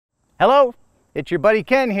Hello, it's your buddy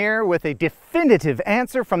Ken here with a definitive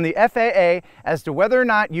answer from the FAA as to whether or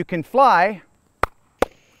not you can fly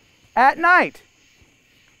at night.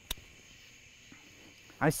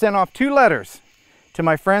 I sent off 2 letters to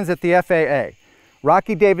my friends at the FAA,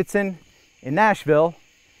 Rocky Davidson in Nashville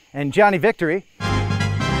and Johnny Victory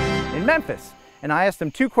in Memphis. And I asked them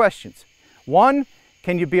 2 questions. 1,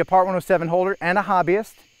 can you be a Part 107 holder and a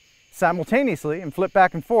hobbyist simultaneously and flip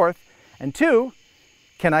back and forth? And 2,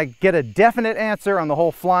 can I get a definite answer on the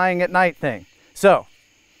whole flying at night thing? So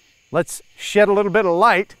let's shed a little bit of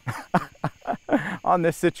light on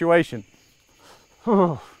this situation.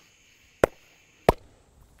 That's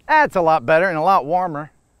a lot better and a lot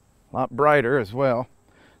warmer, a lot brighter as well.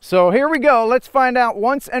 So here we go. Let's find out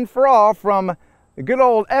once and for all from the good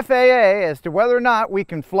old FAA as to whether or not we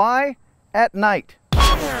can fly at night.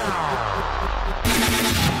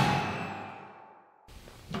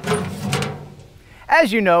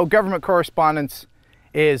 As you know, government correspondence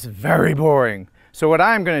is very boring. So what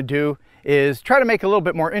I'm going to do is try to make it a little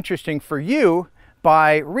bit more interesting for you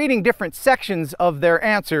by reading different sections of their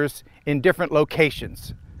answers in different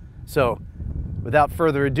locations. So without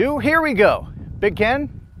further ado, here we go. Big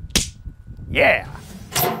Ken? Yeah!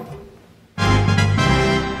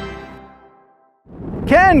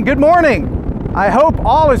 Ken, good morning. I hope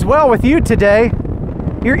all is well with you today.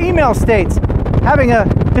 Your email states, having a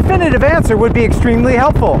definitive answer would be extremely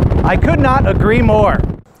helpful. I could not agree more.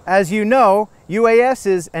 As you know, UAS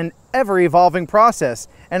is an ever-evolving process,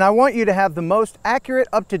 and I want you to have the most accurate,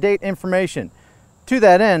 up-to-date information. To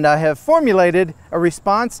that end, I have formulated a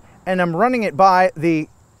response and I'm running it by the,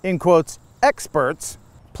 in quotes, experts.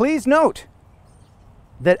 Please note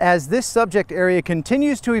that as this subject area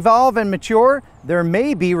continues to evolve and mature, there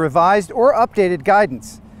may be revised or updated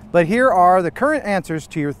guidance. But here are the current answers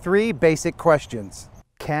to your 3 basic questions.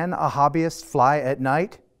 Can a hobbyist fly at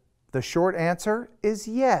night? The short answer is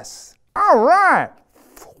yes. All right.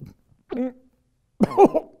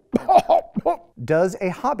 Does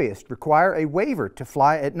a hobbyist require a waiver to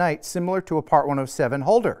fly at night similar to a Part 107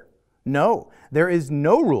 holder? No, there is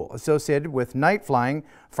no rule associated with night flying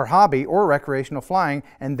for hobby or recreational flying,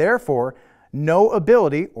 and therefore no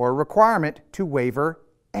ability or requirement to waiver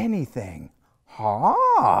anything.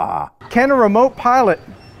 Can a remote pilot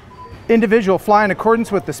individual fly in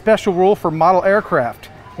accordance with the special rule for model aircraft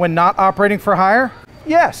when not operating for hire?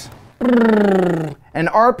 Yes. An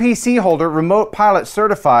RPC holder, remote pilot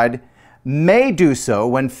certified, may do so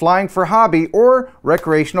when flying for hobby or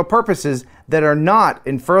recreational purposes that are not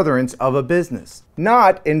in furtherance of a business.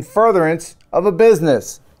 Not in furtherance of a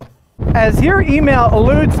business. As your email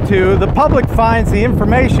alludes to, the public finds the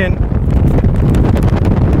information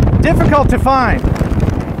difficult to find.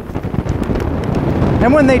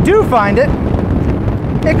 And when they do find it,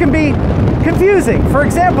 it can be confusing. For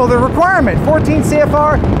example, the requirement, 14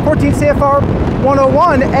 CFR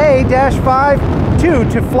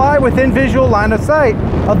 101A-52, to fly within visual line of sight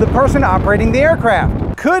of the person operating the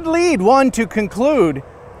aircraft, could lead one to conclude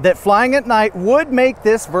that flying at night would make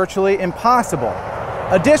this virtually impossible.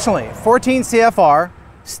 Additionally, 14 CFR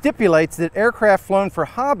stipulates that aircraft flown for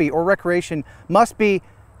hobby or recreation must be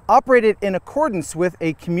operated in accordance with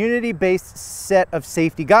a community-based set of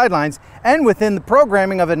safety guidelines and within the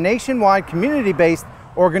programming of a nationwide community-based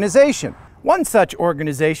organization. One such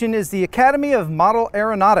organization is the Academy of Model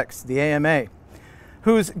Aeronautics, the AMA,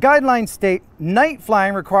 whose guidelines state night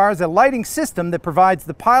flying requires a lighting system that provides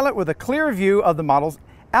the pilot with a clear view of the model's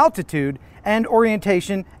altitude and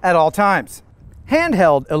orientation at all times.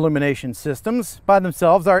 Handheld illumination systems by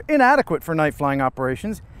themselves are inadequate for night flying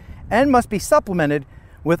operations and must be supplemented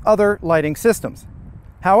with other lighting systems.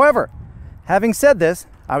 However, having said this,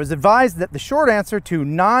 I was advised that the short answer to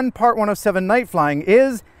non-Part 107 night flying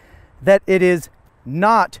is that it is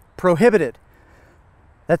not prohibited.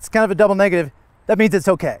 That's kind of a double negative. That means it's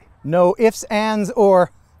okay. No ifs, ands,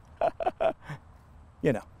 or,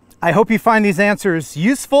 you know. I hope you find these answers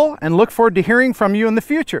useful and look forward to hearing from you in the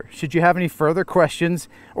future, should you have any further questions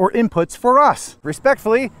or inputs for us.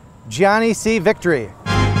 Respectfully, Johnny C. Victory.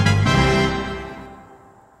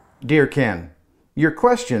 Dear Ken, your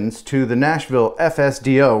questions to the Nashville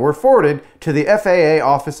FSDO were forwarded to the FAA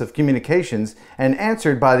Office of Communications and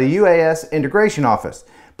answered by the UAS Integration Office.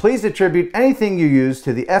 Please attribute anything you use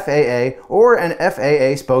to the FAA or an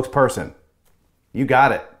FAA spokesperson. You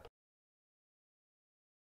got it.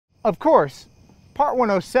 Of course, Part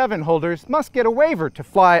 107 holders must get a waiver to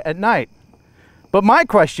fly at night. But my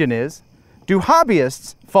question is, do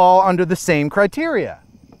hobbyists fall under the same criteria?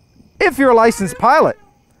 If you're a licensed pilot,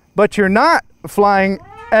 but you're not flying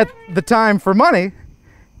at the time for money,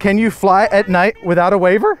 can you fly at night without a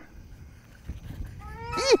waiver?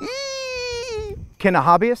 Can a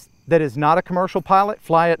hobbyist that is not a commercial pilot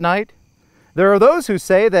fly at night? There are those who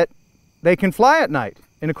say that they can fly at night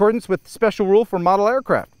in accordance with special rule for model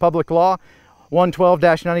aircraft, Public Law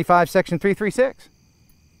 112-95, Section 336.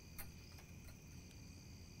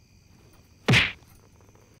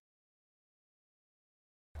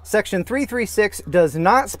 Section 336 does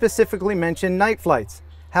not specifically mention night flights.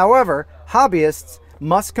 However, hobbyists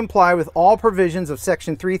must comply with all provisions of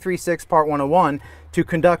Section 336 Part 101 to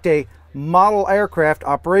conduct a model aircraft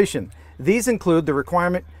operation. These include the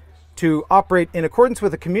requirement to operate in accordance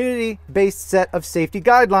with a community-based set of safety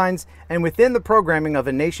guidelines and within the programming of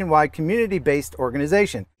a nationwide community-based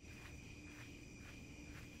organization.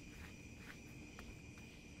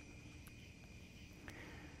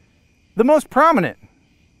 The most prominent,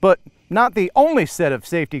 but not the only set of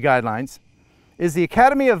safety guidelines, is the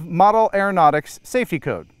Academy of Model Aeronautics Safety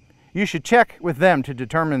Code. You should check with them to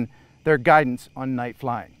determine their guidance on night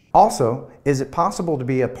flying. Also, is it possible to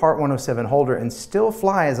be a Part 107 holder and still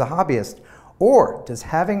fly as a hobbyist, or does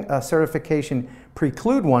having a certification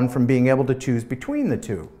preclude one from being able to choose between the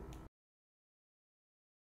two?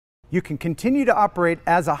 You can continue to operate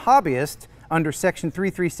as a hobbyist under Section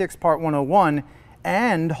 336 Part 101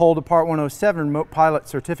 and hold a Part 107 remote pilot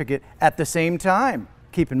certificate at the same time.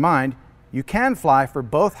 Keep in mind, you can fly for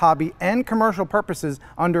both hobby and commercial purposes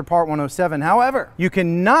under Part 107. However, you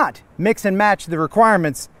cannot mix and match the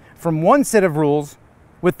requirements from one set of rules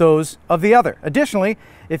with those of the other. Additionally,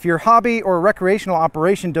 if your hobby or recreational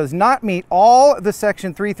operation does not meet all the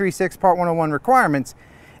Section 336 Part 101 requirements,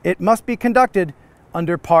 it must be conducted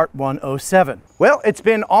under Part 107. Well, it's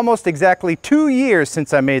been almost exactly 2 years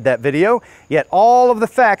since I made that video, yet all of the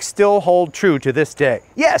facts still hold true to this day.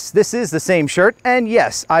 Yes, this is the same shirt, and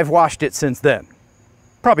yes, I've washed it since then.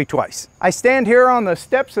 Probably twice. I stand here on the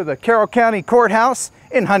steps of the Carroll County Courthouse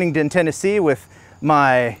in Huntington, Tennessee with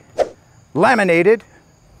my laminated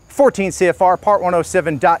 14 CFR Part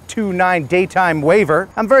 107.29 Daytime Waiver.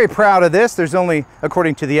 I'm very proud of this. There's only,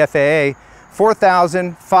 according to the FAA,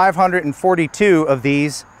 4,542 of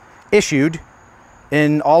these issued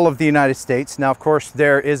in all of the United States. Now, of course,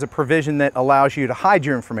 there is a provision that allows you to hide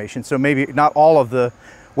your information, so maybe not all of the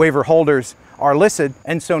waiver holders are listed.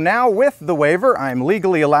 And so now with the waiver, I'm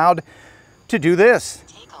legally allowed to do this.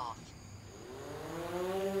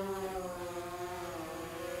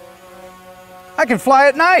 I can fly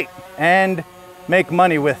at night and make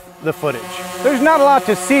money with the footage. There's not a lot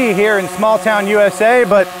to see here in small town USA,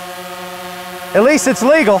 but at least it's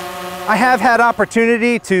legal. I have had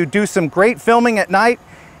opportunity to do some great filming at night.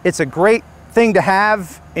 It's a great thing to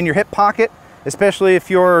have in your hip pocket, especially if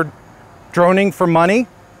you're droning for money.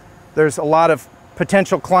 There's a lot of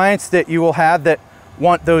potential clients that you will have that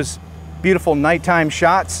want those beautiful nighttime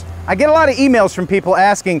shots. I get a lot of emails from people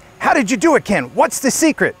asking, how did you do it, Ken? What's the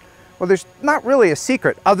secret? Well, there's not really a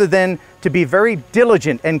secret other than to be very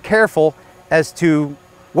diligent and careful as to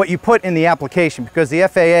what you put in the application, because the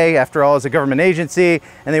FAA, after all, is a government agency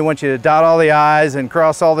and they want you to dot all the I's and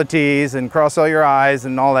cross all the T's and cross all your I's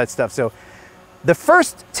and all that stuff. So the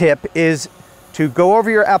first tip is to go over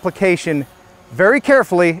your application very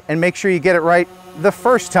carefully and make sure you get it right the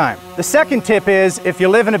first time. The second tip is, if you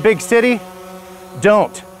live in a big city,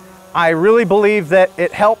 don't. I really believe that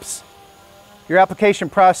it helps your application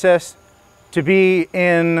process to be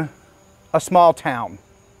in a small town.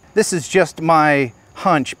 This is just my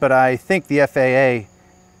hunch, but I think the FAA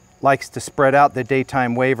likes to spread out the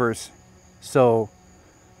daytime waivers, so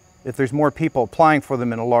if there's more people applying for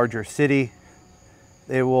them in a larger city,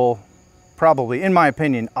 they will probably, in my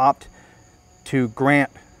opinion, opt to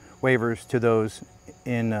grant waivers to those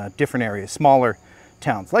in different areas, smaller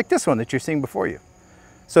towns, like this one that you're seeing before you.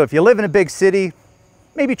 So if you live in a big city,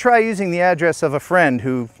 maybe try using the address of a friend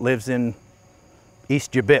who lives in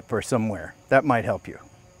East Jabip or somewhere. That might help you.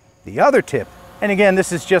 The other tip, and again,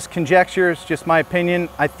 this is just conjecture, it's just my opinion.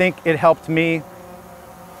 I think it helped me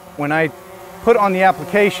when I put on the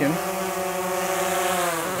application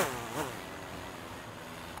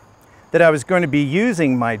that I was going to be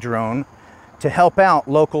using my drone to help out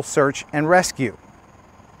local search and rescue.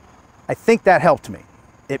 I think that helped me.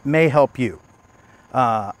 It may help you.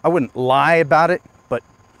 I wouldn't lie about it, but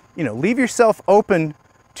leave yourself open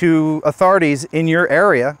to authorities in your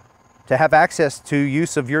area to have access to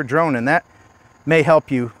use of your drone, and that may help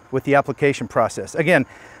you with the application process. Again,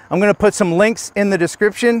 I'm going to put some links in the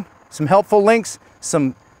description, some helpful links,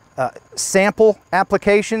 some sample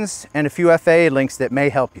applications, and a few FAA links that may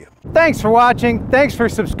help you. Thanks for watching. Thanks for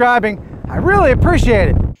subscribing. I really appreciate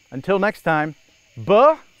it. Until next time,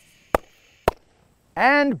 buh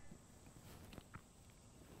and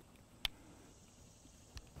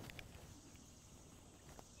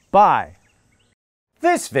bye.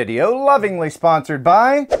 This video lovingly sponsored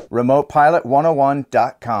by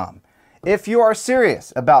RemotePilot101.com. If you are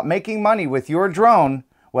serious about making money with your drone,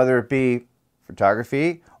 whether it be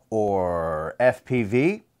photography or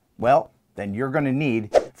FPV, well, then you're going to need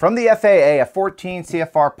from the FAA a 14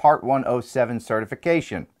 CFR Part 107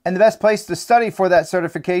 certification. And the best place to study for that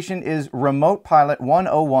certification is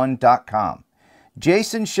RemotePilot101.com.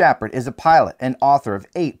 Jason Shepard is a pilot and author of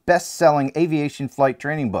 8 best-selling aviation flight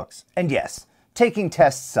training books. And yes, taking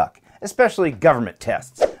tests suck, especially government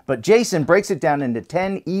tests. But Jason breaks it down into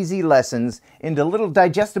 10 easy lessons into little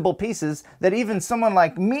digestible pieces that even someone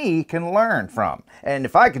like me can learn from. And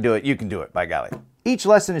if I can do it, you can do it, by golly. Each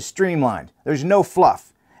lesson is streamlined. There's no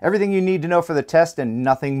fluff. Everything you need to know for the test and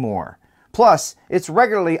nothing more. Plus, it's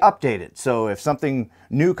regularly updated, so if something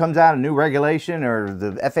new comes out, a new regulation, or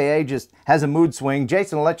the FAA just has a mood swing,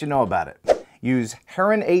 Jason will let you know about it. Use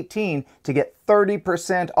Heron 18 to get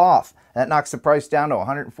 30% off. That knocks the price down to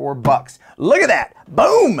 104 bucks. Look at that!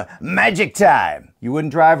 Boom! Magic time! You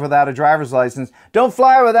wouldn't drive without a driver's license. Don't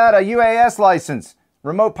fly without a UAS license.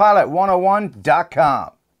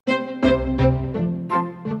 RemotePilot101.com.